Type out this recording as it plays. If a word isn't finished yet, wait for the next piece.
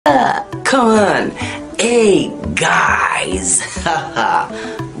Come on, hey guys,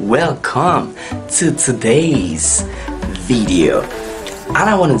 welcome to today's video. And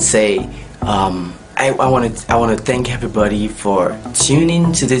I want to say, I want to thank everybody for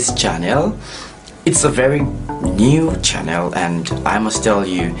tuning to this channel. It's a very new channel, and I must tell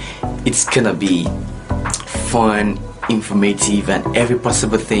you, it's gonna be fun, informative, and every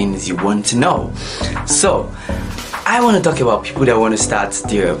possible things you want to know. So I want to talk about people that want to start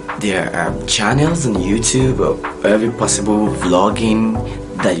their channels on YouTube or every possible vlogging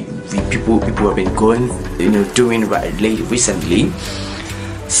that people have been doing recently.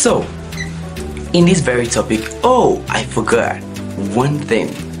 So in this very topic, oh, I forgot one thing,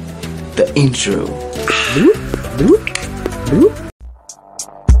 the intro.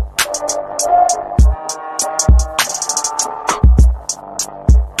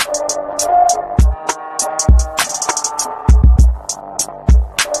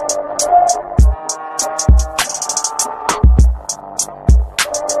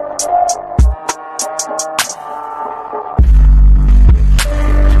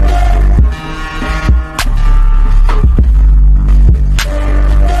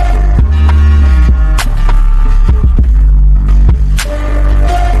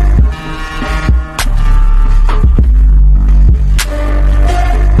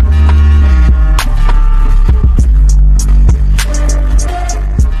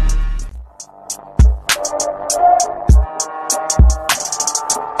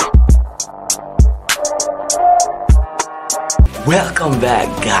 Welcome back,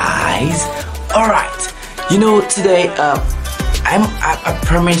 guys. Alright, today I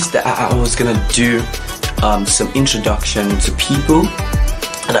promised that I was gonna do some introduction to people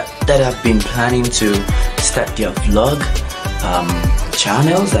that have been planning to start their vlog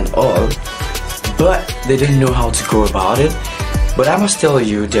channels and all, but they didn't know how to go about it. But I must tell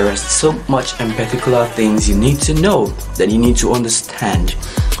you, there are so much and particular things you need to know, that you need to understand.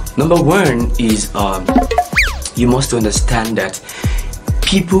 Number one is you must understand that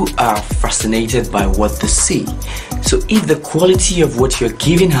people are fascinated by what they see. So if the quality of what you're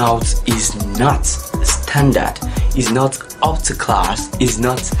giving out is not standard, is not up to class, is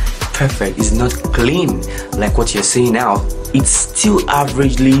not perfect, is not clean like what you're seeing out, it's still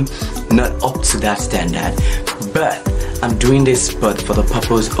averagely not up to that standard. But I'm doing this for the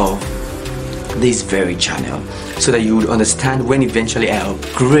purpose of this very channel, so that you would understand when eventually I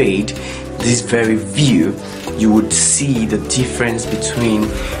upgrade this very view, you would see the difference between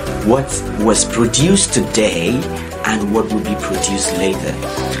what was produced today and what will be produced later.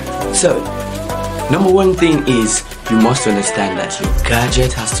 So, number one thing is, you must understand that your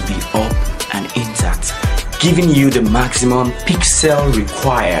gadget has to be up and intact, giving you the maximum pixel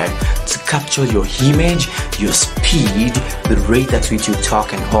required to capture your image, your speed, the rate at which you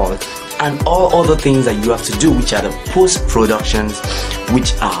talk and all, and all other things that you have to do, which are the post-productions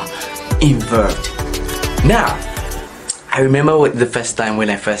which are involved. Now, I remember the first time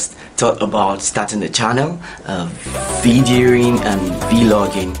when I first thought about starting the channel, videoing and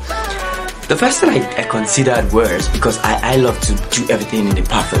vlogging. The first thing I considered was, because I love to do everything in the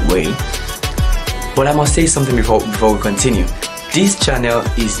perfect way. But I must say something before we continue. This channel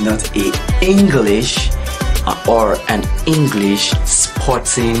is not a English or an English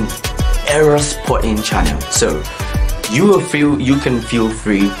sporting channel. So you can feel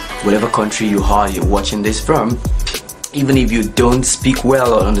free, whatever country you are you're watching this from, even if you don't speak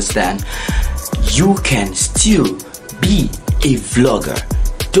well or understand, you can still be a vlogger.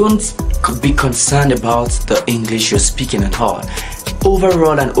 Don't be concerned about the English you're speaking and all.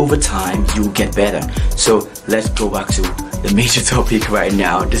 Overall and over time, you'll get better. So let's go back to the major topic right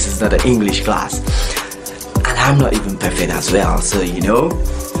now. This is not an English class, and I'm not even perfect as well. So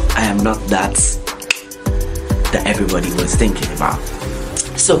I am not that everybody was thinking about.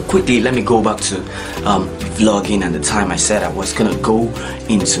 So quickly, let me go back to vlogging and the time I said I was gonna go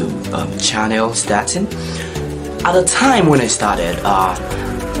into channel starting. At the time when I started,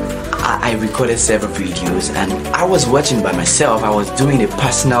 I recorded several videos, and I was watching by myself. I was doing a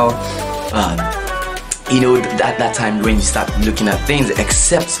personal, that time when you start looking at things,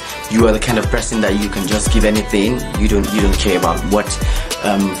 except you are the kind of person that you can just give anything. You don't care about what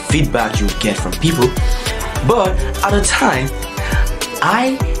feedback you get from people. But at the time,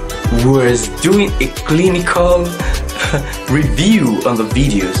 I was doing a clinical review on the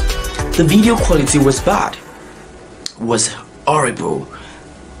videos. The video quality was bad, was horrible.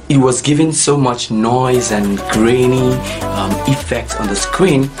 It was giving so much noise and grainy effect on the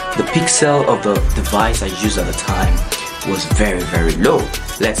screen. The pixel of the device I used at the time was very, very low.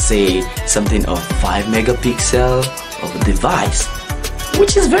 Let's say something of 5 megapixel of a device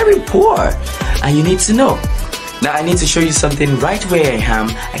which is very poor, and you need to know. Now I need to show you something right where I am.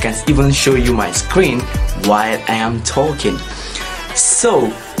 I can even show you my screen while I am talking.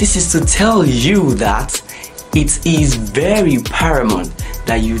 So this is to tell you that it is very paramount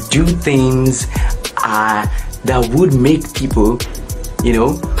that you do things that would make people, you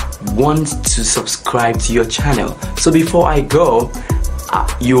know, want to subscribe to your channel. So before I go,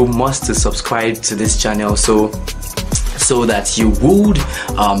 you must subscribe to this channel so that you would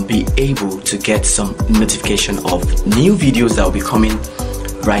be able to get some notification of new videos that will be coming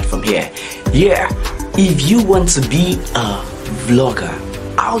right from here. Yeah, if you want to be a vlogger,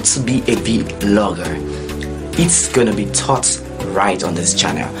 how to be a vlogger, it's gonna be taught right on this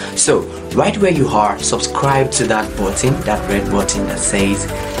channel. So right where you are, subscribe to that button, that red button that says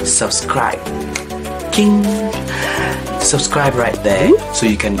subscribe. King. Subscribe right there so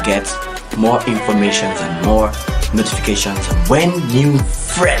you can get more information and more notifications when new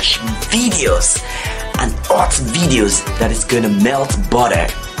fresh videos and hot videos that is gonna melt butter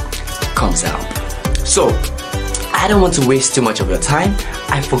comes out. So I don't want to waste too much of your time.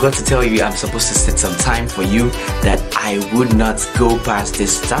 I forgot to tell you I'm supposed to set some time for you that I would not go past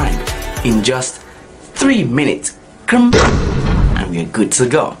this time. In just 3 minutes, and we're good to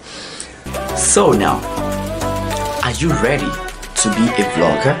go. So now, are you ready to be a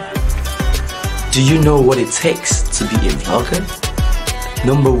vlogger? Do you know what it takes to be a vlogger?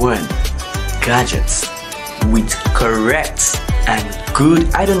 Number 1, gadgets with correct and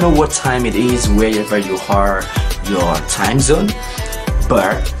good, I don't know what time it is wherever you are, your time zone,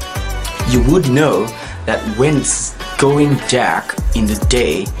 but you would know that when it's going dark in the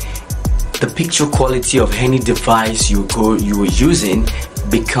day, the picture quality of any device you are using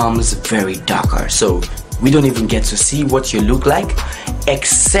becomes very darker. So we don't even get to see what you look like,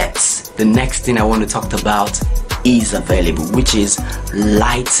 except the next thing I want to talk about is available, which is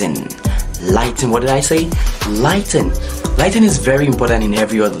lighting. Lighting, what did I say? Lighting. Lighting is very important in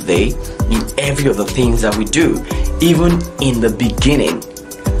every other day, in every other things that we do. Even in the beginning,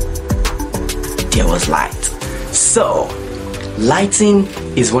 there was light. So lighting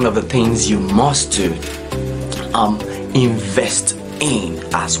is one of the things you must do, invest in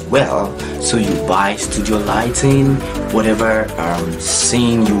as well. So you buy studio lighting, whatever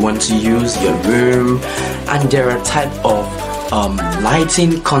scene you want to use, your room, and there are type of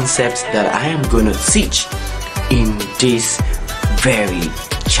lighting concepts that I am going to teach in this very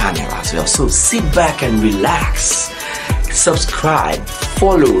channel as well. So sit back and relax, subscribe,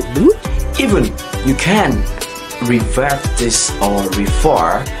 follow, even you can revert this or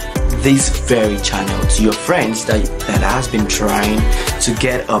refer this very channel to your friends that has been trying to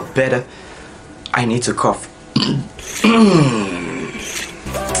get a better, I need to cough.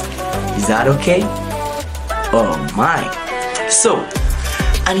 Is that okay? Oh my. So,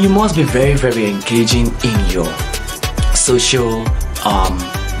 and you must be very, very engaging in your social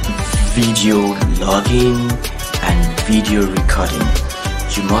video logging and video recording.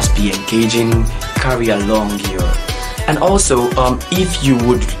 You must be engaging, carry along your, and also if you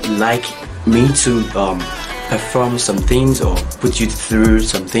would like me to perform some things or put you through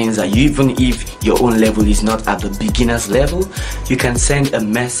some things that you, even if your own level is not at the beginner's level, you can send a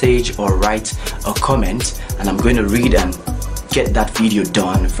message or write a comment and I'm going to read and get that video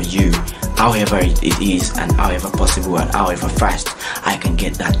done for you, however it is and however possible and however fast I can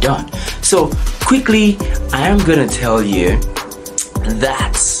get that done. So quickly, I am gonna tell you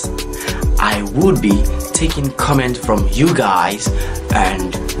that I would be taking comment from you guys,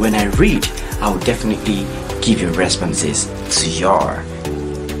 and when I read, I will definitely give you responses to your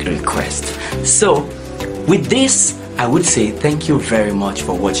request. So with this, I would say thank you very much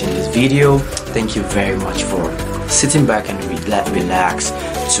for watching this video. Thank you very much for sitting back and relax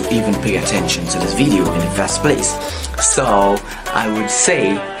to even pay attention to this video in the first place. So I would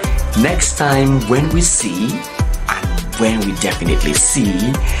say next time when we see, and when we definitely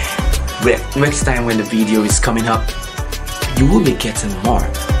see, next time when the video is coming up, you will be getting more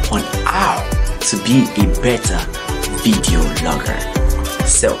on how to be a better video vlogger.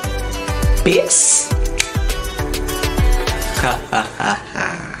 So peace. Ha ha ha.